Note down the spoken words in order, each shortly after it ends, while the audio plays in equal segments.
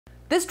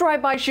This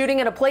drive-by shooting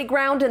at a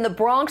playground in the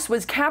Bronx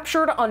was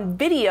captured on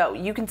video.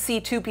 You can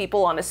see two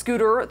people on a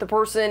scooter. The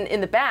person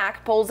in the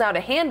back pulls out a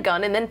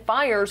handgun and then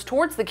fires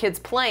towards the kids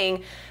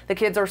playing. The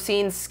kids are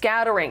seen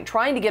scattering,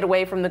 trying to get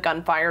away from the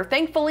gunfire.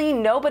 Thankfully,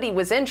 nobody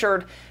was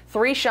injured.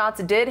 3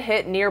 shots did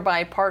hit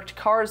nearby parked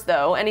cars,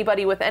 though.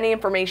 Anybody with any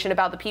information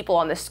about the people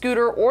on the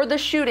scooter or the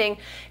shooting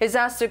is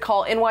asked to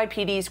call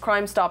NYPD's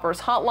Crime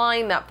Stoppers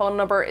hotline. That phone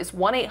number is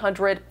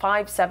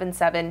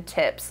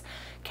 1-800-577-TIPS.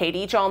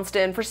 Katie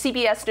Johnston for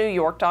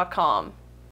CBSNewYork.com.